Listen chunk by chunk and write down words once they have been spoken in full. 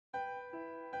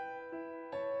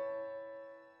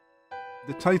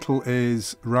The title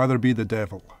is Rather Be the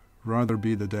Devil, Rather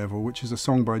Be the Devil, which is a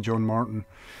song by John Martin,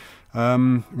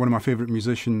 one of my favourite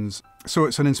musicians. So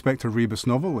it's an Inspector Rebus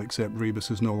novel, except Rebus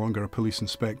is no longer a police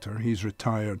inspector. He's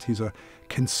retired. He's a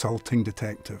consulting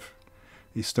detective.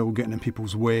 He's still getting in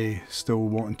people's way, still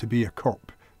wanting to be a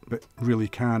cop, but really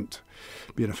can't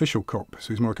be an official cop, so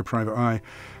he's more like a private eye.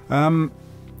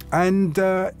 And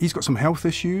he's got some health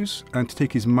issues, and to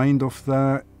take his mind off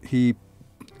that, he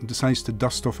decides to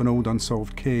dust off an old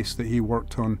unsolved case that he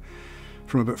worked on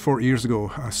from about 40 years ago.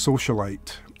 A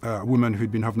socialite, a woman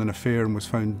who'd been having an affair and was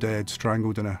found dead,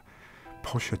 strangled in a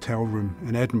posh hotel room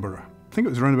in Edinburgh. I think it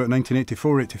was around about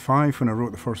 1984-85 when I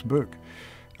wrote the first book,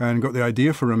 and got the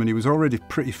idea for him, and he was already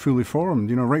pretty fully formed.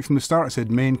 You know, right from the start I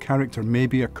said main character,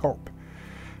 maybe a cop.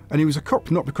 And he was a cop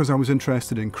not because I was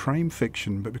interested in crime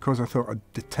fiction, but because I thought a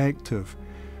detective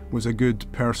was a good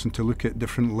person to look at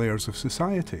different layers of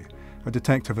society. A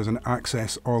detective has an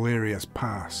access all areas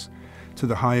pass to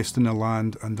the highest in the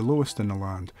land and the lowest in the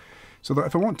land. So that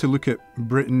if I want to look at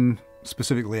Britain,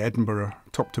 specifically Edinburgh,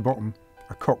 top to bottom,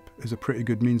 a cop is a pretty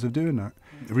good means of doing that.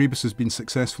 Rebus has been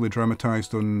successfully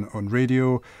dramatised on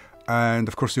radio, and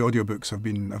of course the audiobooks have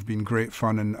been great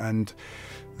fun, and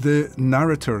the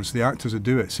narrators, the actors who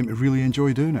do it, seem to really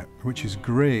enjoy doing it, which is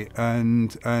great.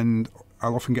 And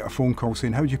I'll often get a phone call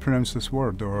saying, "How do you pronounce this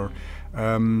word?" Or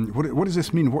what does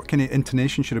this mean? What kind of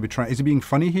intonation should I be trying? Is he being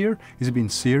funny here? Is he being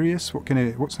serious?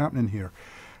 What's happening here?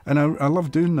 And I love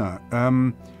doing that.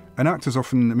 And actors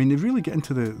often, I mean, they really get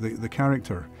into the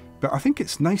character. But I think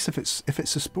it's nice if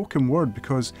it's a spoken word,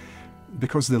 because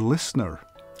the listener,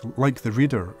 like the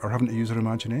reader, are having to use their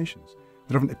imaginations.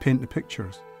 They're having to paint the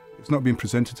pictures. It's not being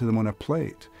presented to them on a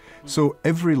plate. So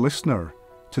every listener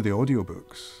to the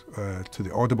audiobooks, to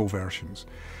the Audible versions,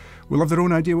 will have their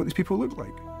own idea what these people look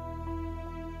like.